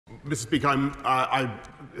Mr. Speaker, I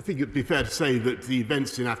think it would be fair to say that the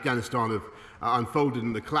events in Afghanistan have unfolded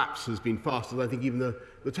and the collapse has been faster than I think even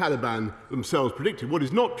the Taliban themselves predicted. What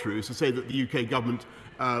is not true is to say that the UK government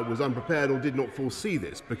was unprepared or did not foresee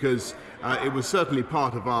this, because it was certainly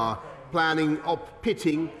part of our planning,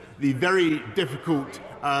 pitting the very difficult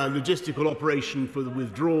logistical operation for the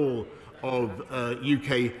withdrawal of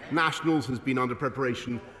UK nationals has been under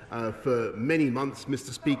preparation for many months,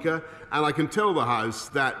 Mr. Speaker, and I can tell the House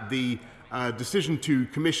that the decision to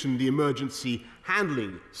commission the emergency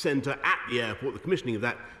handling centre at the airport, the commissioning of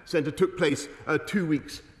that centre, took place 2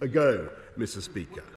 weeks ago, Mr. Speaker.